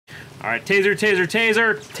All right, taser, taser,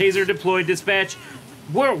 taser. Taser deployed, dispatch.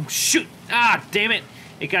 Whoa, shoot. Ah, damn it.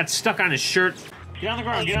 It got stuck on his shirt. Get on the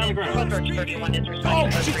ground, get on the ground. Oh,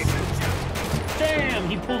 shoot. Damn,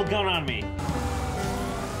 he pulled a gun on me.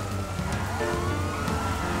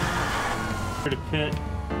 To pit.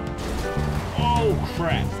 Oh,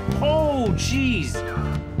 crap. Oh, jeez.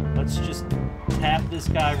 Let's just tap this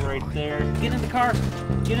guy right there. Get in the car.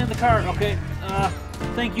 Get in the car. Okay.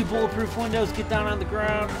 Thank you, bulletproof windows. Get down on the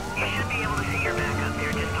ground. You should be able to see your back up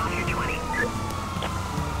there just off your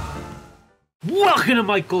 20. Welcome to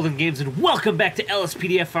Mike Golden Games, and welcome back to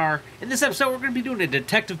LSPDFR. In this episode, we're going to be doing a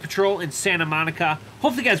detective patrol in Santa Monica.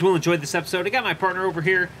 Hopefully, you guys will enjoy this episode. I got my partner over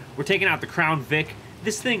here. We're taking out the Crown Vic.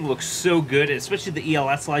 This thing looks so good, especially the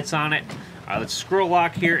ELS lights on it. Let's scroll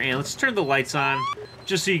lock here, and let's turn the lights on,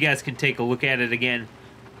 just so you guys can take a look at it again.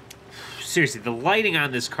 Seriously, the lighting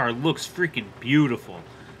on this car looks freaking beautiful.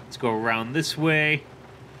 Let's go around this way,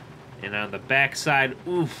 and on the back side,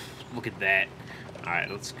 oof, look at that. Alright,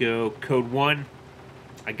 let's go code 1.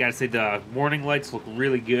 I gotta say, the warning lights look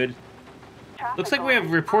really good. Looks like we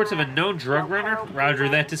have reports of a known drug runner. Roger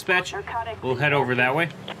that, dispatch. We'll head over that way.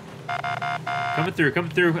 Coming through,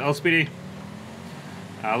 LSPD.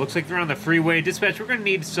 Looks like they're on the freeway. Dispatch, we're gonna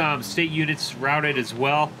need some state units routed as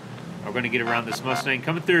well. We're gonna get around this Mustang.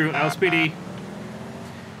 Coming through, LSPD.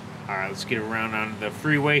 Alright, let's get around on the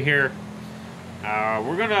freeway here.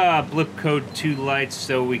 We're gonna blip code 2 lights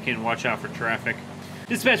so we can watch out for traffic.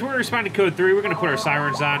 Dispatch, we're responding to code 3. We're gonna put our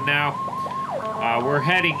sirens on now. We're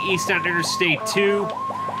heading east on Interstate 2.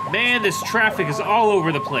 Man, this traffic is all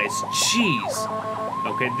over the place. Jeez.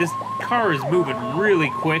 Okay, this car is moving really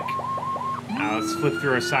quick. Let's flip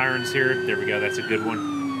through our sirens here. There we go, that's a good one.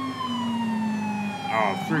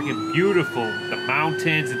 Oh, freaking beautiful. The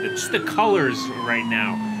mountains and just the colors right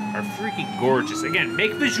now are freaking gorgeous. Again,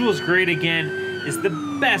 Make Visuals Great Again is the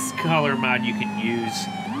best color mod you can use.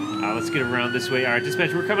 Let's get around this way. All right,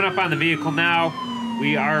 dispatch, we're coming up on the vehicle now.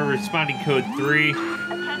 We are responding code 3.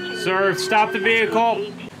 Sir, stop the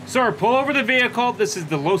vehicle. Sir, pull over the vehicle. This is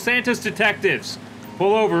the Los Santos detectives.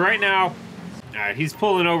 Pull over right now. All right, he's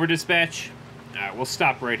pulling over, dispatch. All right, we'll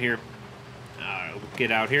stop right here. We'll get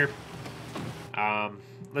out here.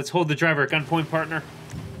 Let's hold the driver at gunpoint, partner.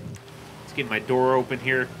 Let's get my door open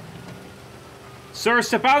here. Sir,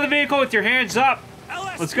 step out of the vehicle with your hands up.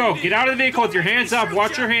 Let's go. Get out of the vehicle with your hands up.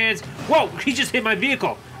 Watch your hands. Whoa, he just hit my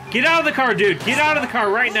vehicle. Get out of the car, dude. Get out of the car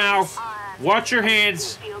right now. Watch your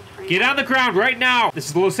hands. Get on the ground right now. This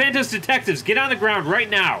is the Los Santos detectives. Get on the ground right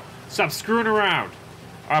now. Stop screwing around.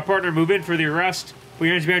 All right, partner, move in for the arrest. Put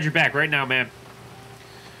your hands behind your back right now, man.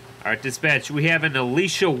 All right, dispatch, we have an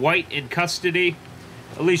Alicia White in custody.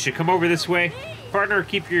 Alicia, come over this way. Partner,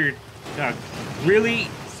 keep your... really?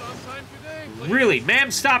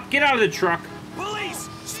 Ma'am, stop. Get out of the truck.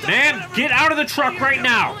 Ma'am, get out of the truck right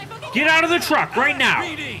now. Get out of the truck right now.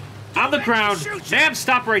 On the ground. Ma'am,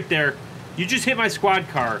 stop right there. You just hit my squad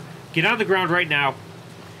car. Get on the ground right now.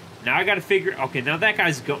 Now I gotta figure... Okay, now that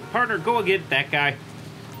guy's... Partner, go and get that guy.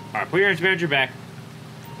 All right, put your hands behind your back.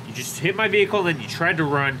 You just hit my vehicle, and then you tried to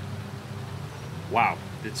run. Wow,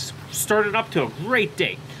 it's started up to a great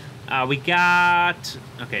day. We got...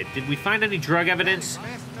 Okay, did we find any drug evidence?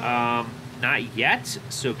 Not yet,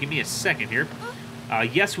 so give me a second here.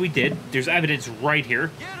 Yes, we did. There's evidence right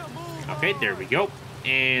here. Okay, there we go.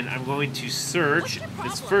 And I'm going to search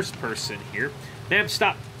this first person here. Ma'am,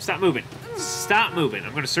 stop. Stop moving. Stop moving.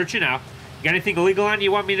 I'm going to search you now. You got anything illegal on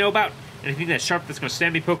you want me to know about? Anything that's sharp that's going to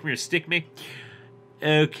stab me, poke me, or stick me?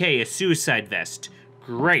 Okay, a suicide vest.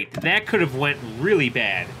 Great. That could have went really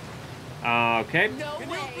bad. Okay.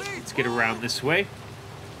 Let's get around this way.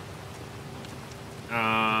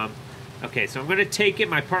 Okay, so I'm going to take it.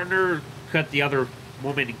 My partner got the other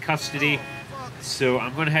woman in custody. So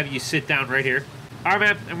I'm going to have you sit down right here. All right,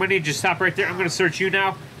 ma'am. I'm going to need you to stop right there. I'm going to search you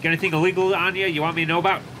now. Got anything illegal on you want me to know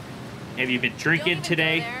about? Have you been drinking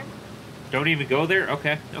today? Don't even go there?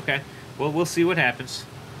 Okay, okay. Well, we'll see what happens.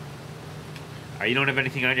 All right, you don't have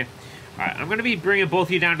anything on you? All right, I'm going to be bringing both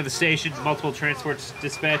of you down to the station. Multiple transports,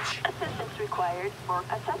 dispatch. Assistance required for a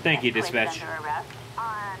suspect. Thank you, dispatch. Placed under arrest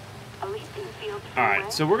on Elysian Fields All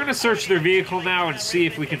right, so we're going to search their vehicle now and see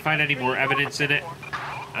if we can find any more evidence in it.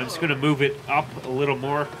 I'm just going to move it up a little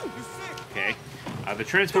more. Okay. The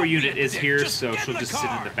transport unit is here, so she'll just sit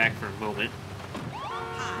in the back for a moment.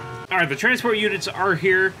 All right, the transport units are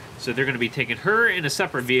here, so they're going to be taking her in a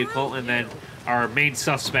separate vehicle, and then our main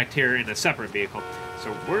suspect here in a separate vehicle.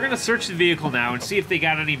 So we're going to search the vehicle now and see if they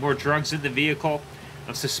got any more drugs in the vehicle.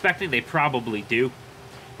 I'm suspecting they probably do.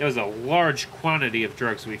 There was a large quantity of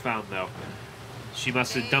drugs we found, though. She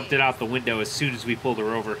must have dumped it out the window as soon as we pulled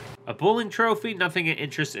her over. A bowling trophy, nothing of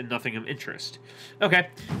interest, and nothing of interest. Okay.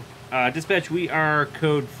 Dispatch, we are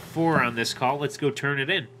code 4 on this call. Let's go turn it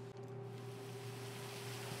in.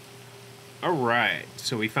 All right.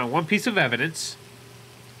 So we found one piece of evidence.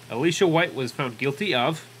 Alicia White was found guilty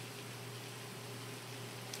of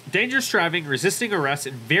dangerous driving, resisting arrest,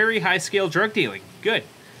 and very high-scale drug dealing. Good.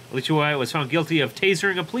 Alicia White was found guilty of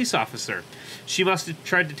tasering a police officer. She must have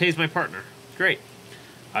tried to tase my partner. Great.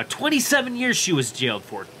 27 years she was jailed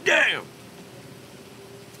for. Damn!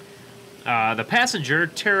 The passenger,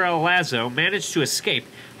 Tara Lazo, managed to escape.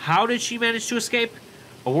 How did she manage to escape?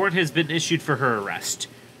 A warrant has been issued for her arrest.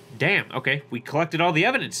 Damn, okay. We collected all the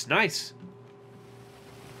evidence. Nice.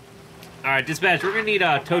 Alright, dispatch, we're going to need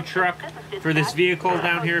a tow truck for this vehicle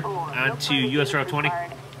down here onto US Route 20.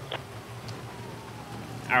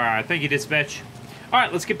 Alright, thank you, dispatch.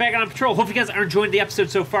 Alright, let's get back on patrol. Hope you guys are enjoying the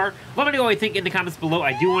episode so far. Let me know what you think in the comments below.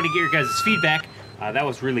 I do want to get your guys' feedback. That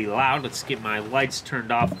was really loud. Let's get my lights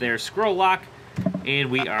turned off there. Scroll lock.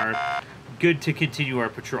 And we are good to continue our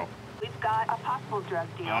patrol. We've got a possible drug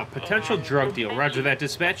deal. Potential drug deal. Roger that,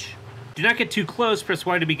 dispatch. Do not get too close. Press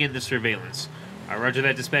Y to begin the surveillance. Roger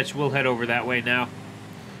that, dispatch. We'll head over that way now.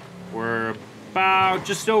 We're about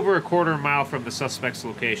just over a quarter mile from the suspect's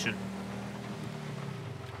location.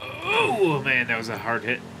 Oh, man, that was a hard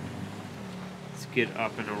hit. Let's get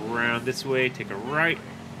up and around this way. Take a right.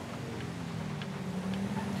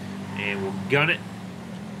 And we'll gun it.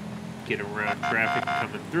 Get around traffic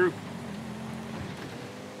coming through.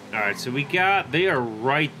 Alright, so they are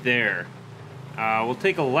right there. We'll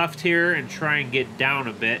take a left here and try and get down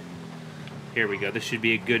a bit. Here we go. This should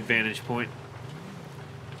be a good vantage point.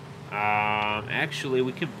 Actually,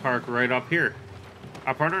 we can park right up here.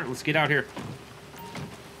 Partner, let's get out here.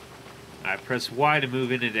 I press Y to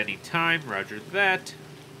move in at any time. Roger that.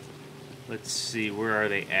 Let's see, where are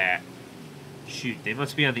they at? Shoot, they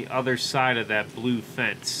must be on the other side of that blue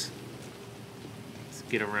fence. Let's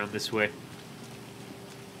get around this way.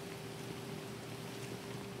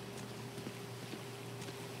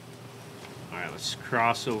 Alright, let's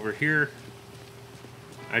cross over here.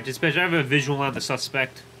 Alright, dispatch, I have a visual on the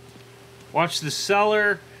suspect. Watch the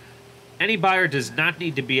seller. Any buyer does not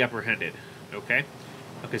need to be apprehended. Okay.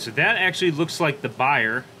 Okay, so that actually looks like the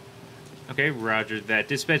buyer. Okay, roger that.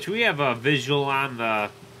 Dispatch, we have a visual on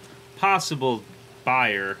the possible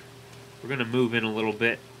buyer. We're going to move in a little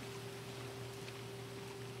bit.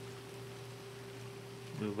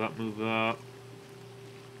 Move up, move up.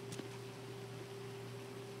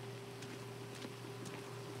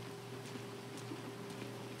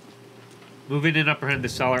 Move in and apprehend the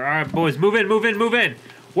seller. All right, boys, move in, move in, move in.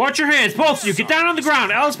 Watch your hands, both of you. Get down on the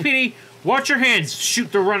ground. LSPD, watch your hands.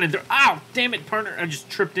 Shoot, they're running. Ow, damn it, partner. I just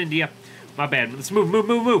tripped into you. My bad. Let's move, move,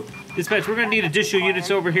 move, move. Dispatch, we're going to need additional units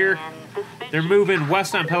over here. They're moving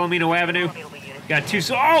west on Palomino Avenue. Got two.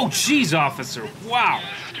 Oh, jeez, officer. Wow.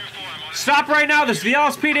 Stop right now. This is the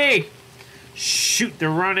LSPD. Shoot, they're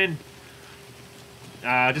running.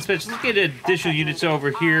 Dispatch, let's get additional units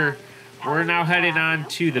over here. We're now heading on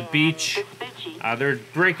to the beach. They're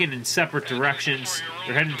breaking in separate directions.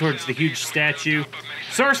 They're heading towards the huge statue.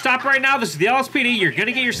 Sir, stop right now. This is the LSPD. You're going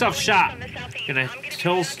to get yourself shot. Gonna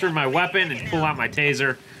holster my weapon and pull out my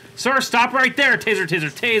taser. Sir, stop right there. Taser,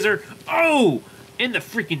 taser, taser. Oh! In the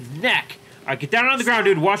freaking neck. All right, get down on the ground,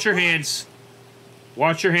 dude. Watch your hands.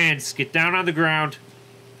 Watch your hands. Get down on the ground.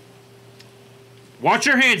 Watch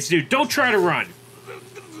your hands, dude. Don't try to run.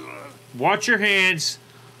 Watch your hands.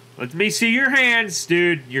 Let me see your hands,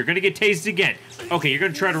 dude. You're going to get tased again. Okay, you're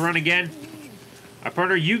going to try to run again?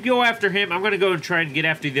 Partner, you go after him. I'm going to go and try and get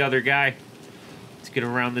after the other guy. Let's get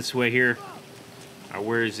around this way here.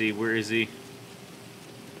 Where is he? Where is he?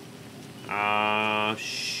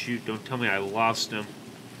 Shoot. Don't tell me I lost him.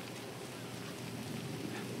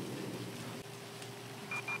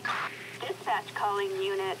 Dispatch calling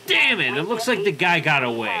unit. Damn it. It looks like the guy got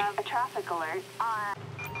away. We have a traffic alert on...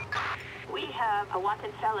 We have a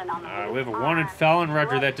wanted felon on the loose. We have a wanted felon.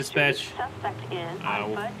 Roger that, dispatch. Suspect is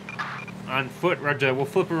on foot. On foot. Roger. We'll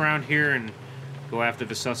flip around here and go after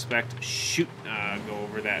the suspect. Shoot. Go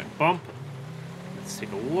over that bump. Let's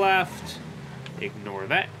take a left. Ignore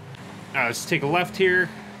that. Let's take a left here.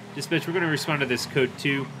 Dispatch, we're going to respond to this code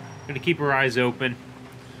 2. We're going to keep our eyes open.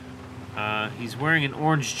 He's wearing an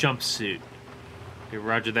orange jumpsuit. Okay,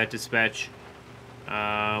 roger that, dispatch.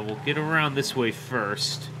 We'll get around this way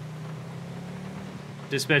first.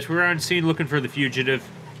 Dispatch, we're on scene looking for the fugitive.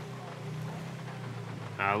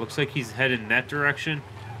 Looks like he's headed in that direction.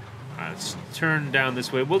 Let's turn down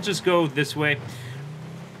this way. We'll just go this way.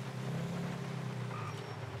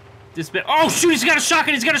 Dispatch. Oh, shoot, he's got a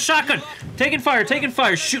shotgun. He's got a shotgun. Taking fire, taking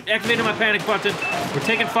fire. Shoot, activated my panic button. We're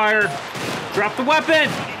taking fire. Drop the weapon.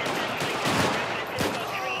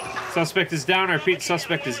 Suspect is down. I repeat,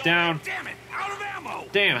 suspect is down. Damn it! Out of ammo!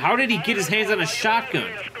 Damn, how did he get his hands on a shotgun?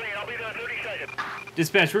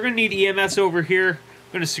 Dispatch, we're going to need EMS over here.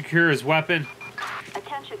 We're going to secure his weapon.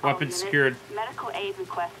 Attention, Weapon all secured. units. Medical aid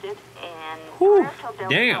requested. And Whew,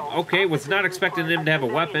 damn. Okay, was not expecting him to have a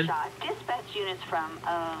weapon. Dispatch units from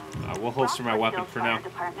we'll holster my weapon for now.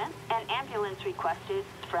 Department. An ambulance requested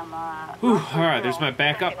from Whew, alright, there's my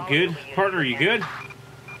backup. Good. Partner, you good?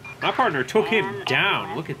 My partner took him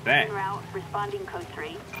down. Look at that. Responding code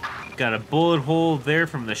 3. Got a bullet hole there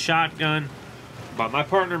from the shotgun. But my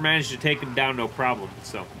partner managed to take him down no problem.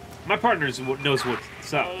 So, my partner knows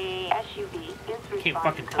what's up. A SUV is Can't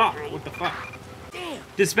fucking talk. What the fuck? Damn.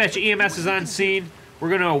 Dispatch, EMS is on scene. We're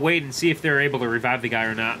going to wait and see if they're able to revive the guy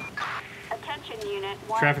or not. Attention unit.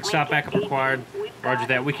 Traffic stop backup required. Roger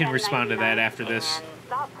that. We can respond to that after this.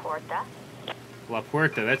 La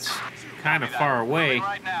Puerta, that's kind of far away.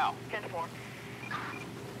 Right now.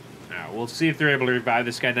 We'll see if they're able to revive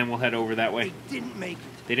this guy, then we'll head over that way. They didn't make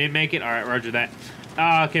it. They didn't make it? Alright, roger that.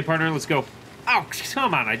 Okay, partner, let's go. Oh,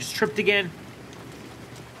 come on, I just tripped again.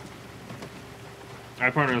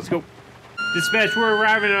 Alright, partner, let's go. Dispatch, we're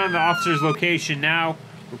arriving on the officer's location now.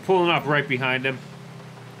 We're pulling up right behind him.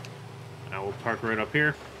 Now we'll park right up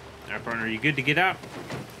here. Alright, partner, you good to get out?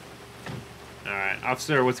 Alright,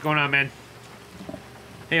 officer, what's going on, man?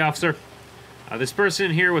 Hey, officer. This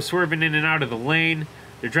person here was swerving in and out of the lane.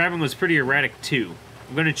 Their driving was pretty erratic, too.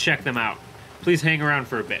 I'm going to check them out. Please hang around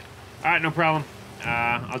for a bit. Alright, no problem.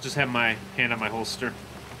 I'll just have my hand on my holster.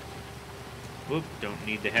 Whoop, don't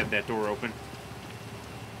need to have that door open.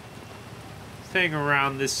 Let's hang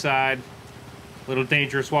around this side. A little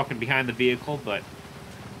dangerous walking behind the vehicle, but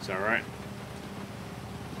it's alright.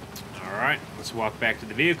 Alright, let's walk back to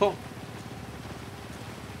the vehicle.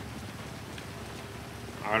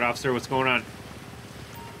 Alright, officer, what's going on?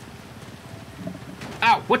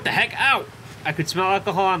 Ow! What the heck? Ow! I could smell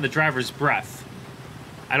alcohol on the driver's breath.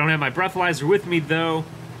 I don't have my breathalyzer with me, though.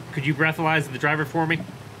 Could you breathalyze the driver for me?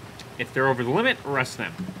 If they're over the limit, arrest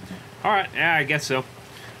them. Alright, yeah, I guess so.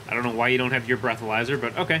 I don't know why you don't have your breathalyzer,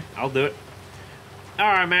 but okay, I'll do it.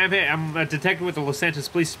 Alright, man. Hey, I'm a detective with the Los Santos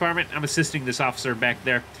Police Department. I'm assisting this officer back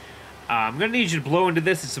there. I'm going to need you to blow into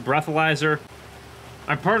this. It's a breathalyzer.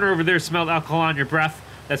 My partner over there smelled alcohol on your breath.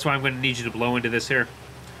 That's why I'm going to need you to blow into this here.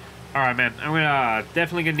 Alright, man. I'm gonna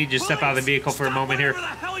definitely going to need you to step out of the vehicle for a moment here. What the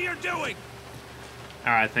hell you're doing?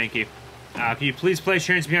 Alright, thank you. Can you please place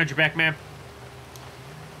your hands behind your back, ma'am?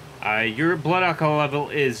 Your blood alcohol level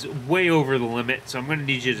is way over the limit, so I'm going to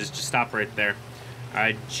need you to just stop right there.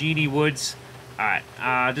 Jeannie Woods. Alright,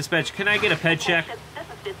 dispatch, can I get a ped check? This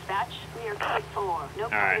is dispatch. We are code 4. No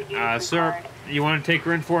Alright, sir, you want to take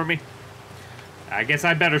her in for me? I guess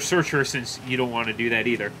I better search her since you don't want to do that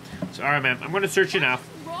either. So, alright, ma'am, I'm going to search you now.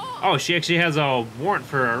 Oh, she actually has a warrant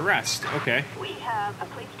for arrest. Okay. We have a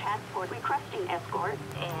police transport requesting escort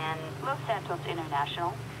and Los Santos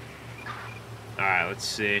International. Alright, let's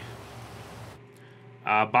see.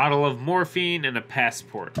 A bottle of morphine and a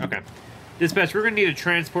passport. Okay. Dispatch, we're going to need a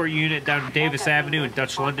transport unit down to Davis Avenue and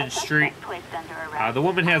Dutch London Street. The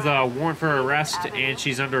woman has a warrant for arrest, and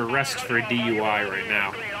she's under arrest for a DUI right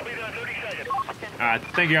now.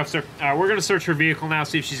 Thank you, officer. We're going to search her vehicle now,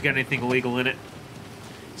 see if she's got anything illegal in it.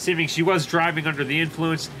 Assuming she was driving under the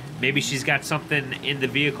influence, maybe she's got something in the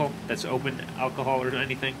vehicle that's open, alcohol or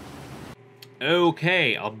anything.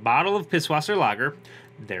 Okay, a bottle of Pisswasser Lager.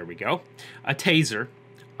 There we go. A taser.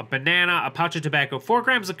 A banana, a pouch of tobacco, 4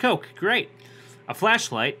 grams of coke. Great. A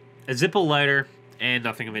flashlight, a Zippo lighter, and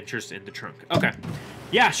nothing of interest in the trunk. Okay.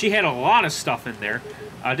 Yeah, she had a lot of stuff in there.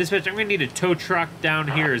 Dispatch, I'm going to need a tow truck down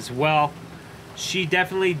here as well. She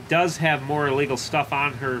definitely does have more illegal stuff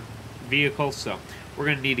on her vehicle, so we're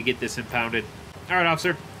going to need to get this impounded. All right,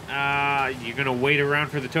 officer. You're going to wait around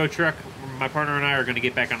for the tow truck. My partner and I are going to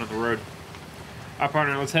get back onto the road. All right,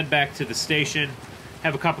 partner, let's head back to the station.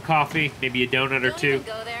 Have a cup of coffee, maybe a donut or two.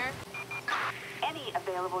 Go there. Any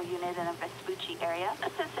available unit in a Vespucci area.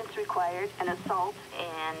 Assistance required. An assault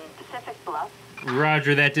in Pacific Bluff.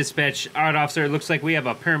 Roger that, dispatch. All right, officer, it looks like we have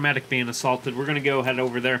a paramedic being assaulted. We're going to go head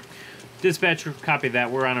over there. Dispatch, copy that.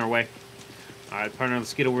 We're on our way. All right, partner,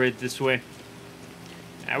 let's get over it this way.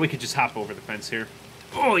 We could just hop over the fence here.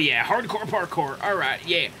 Oh, yeah, hardcore parkour. All right,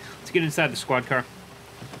 yeah. Let's get inside the squad car.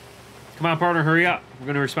 Come on, partner, hurry up. We're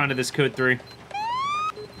going to respond to this code 3.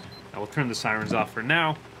 We'll turn the sirens off for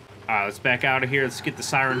now. All right, let's back out of here. Let's get the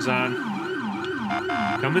sirens on.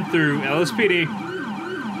 Coming through, LSPD.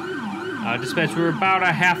 Dispatch, we're about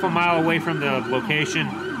a half a mile away from the location.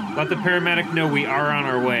 Let the paramedic know we are on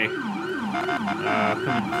our way.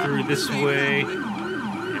 Coming through this way.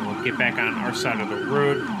 And we'll get back on our side of the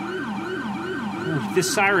road. Ooh,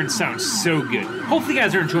 this siren sounds so good. Hopefully you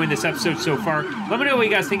guys are enjoying this episode so far. Let me know what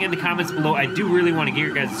you guys think in the comments below. I do really want to get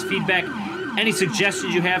your guys' feedback. Any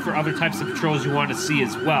suggestions you have for other types of patrols you want to see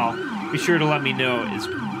as well, be sure to let me know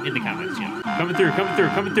in the comments. Coming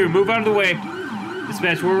through. Move out of the way.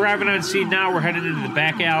 Dispatch, we're arriving on scene now. We're heading into the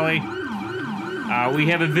back alley. We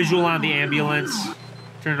have a visual on the ambulance.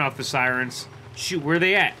 Turning off the sirens. Shoot, where are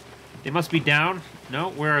they at? They must be down. No,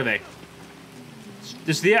 where are they?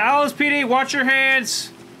 This is the LSPD. Watch your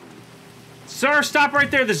hands. Sir, stop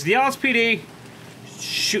right there. This is the LSPD.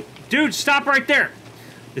 Shoot. Dude, stop right there.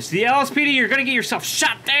 This is the LSPD. You're going to get yourself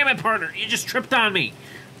shot. Damn it, partner. You just tripped on me.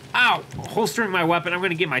 Ow. Holstering my weapon. I'm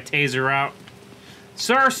going to get my taser out.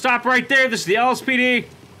 Sir, stop right there. This is the LSPD.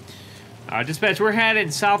 Dispatch, we're heading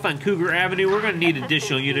south on Cougar Avenue. We're going to need an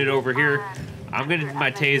additional unit over here. I'm going to get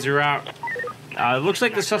my taser out. It looks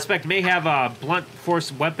like the suspect may have a blunt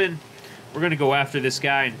force weapon. We're going to go after this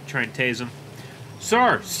guy and try and tase him.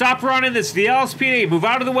 Sir, stop running. This is the LSPD. Move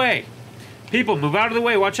out of the way. People, move out of the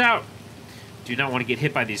way. Watch out. Do not want to get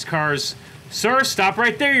hit by these cars. Sir, stop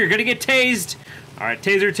right there. You're going to get tased. All right,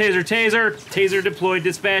 taser. Taser deployed,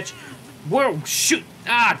 dispatch. Whoa, shoot.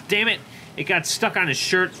 Ah, damn it. It got stuck on his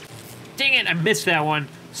shirt. Dang it, I missed that one.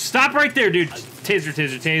 Stop right there, dude.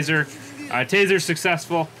 Taser. Taser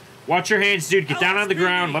successful. Watch your hands, dude. Get down on the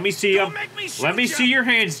ground. Let me see them. Let me see your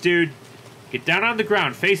hands, dude. Get down on the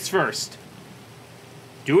ground, face first.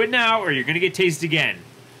 Do it now, or you're going to get tased again.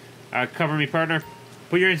 Cover me, partner.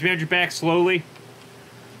 Put your hands behind your back slowly.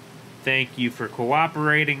 Thank you for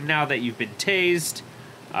cooperating now that you've been tased.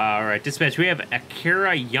 All right, dispatch, we have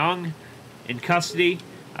Akira Young in custody.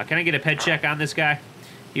 Can I get a ped check on this guy?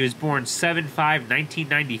 He was born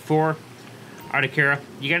 7/5/1994. All right, Akira,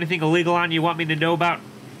 you got anything illegal on you want me to know about?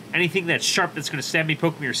 Anything that's sharp that's going to stab me,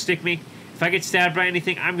 poke me, or stick me? If I get stabbed by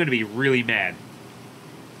anything, I'm going to be really mad.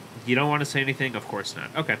 You don't want to say anything? Of course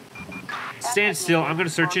not. Okay. Stand still. I'm going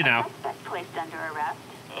to search you now. Placed under arrest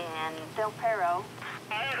in Del Perro.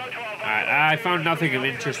 Alright, I found nothing of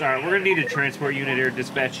interest. Alright, we're going to need a transport unit here,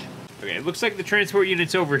 dispatch. Okay, it looks like the transport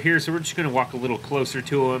unit's over here, so we're just going to walk a little closer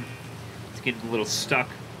to him. It's getting a little stuck.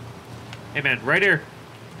 Hey, man, right here.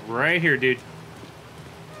 Right here, dude.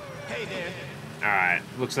 Hey there. Alright,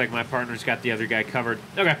 looks like my partner's got the other guy covered.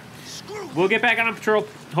 Okay, we'll get back on patrol.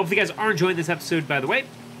 Hopefully you guys are enjoying this episode, by the way.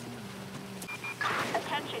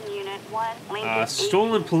 Attention Unit 1.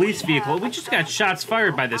 Stolen police vehicle. We just got shots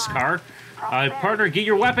fired by this car. Partner, get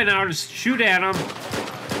your weapon out and shoot at them.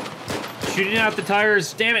 Shooting out the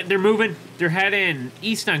tires. Damn it, they're moving. They're heading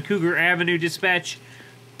east on Cougar Avenue, dispatch.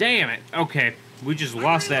 Damn it. Okay, we just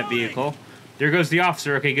lost that vehicle. There goes the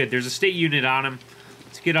officer. Okay, good. There's a state unit on him.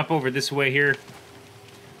 Let's get up over this way here.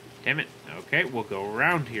 Damn it. Okay, we'll go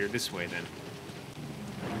around here this way then.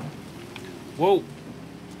 Whoa.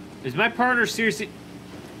 Is my partner seriously...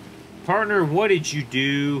 Partner, what did you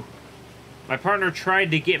do? My partner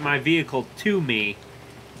tried to get my vehicle to me,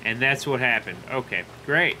 and that's what happened. Okay,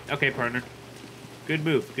 great. Okay, partner. Good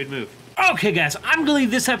move, good move. Okay, guys, I'm going to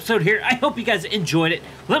leave this episode here. I hope you guys enjoyed it.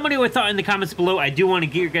 Let me know what you thought in the comments below. I do want to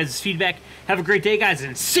get your guys' feedback. Have a great day, guys,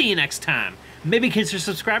 and see you next time. Maybe consider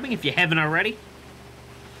subscribing if you haven't already.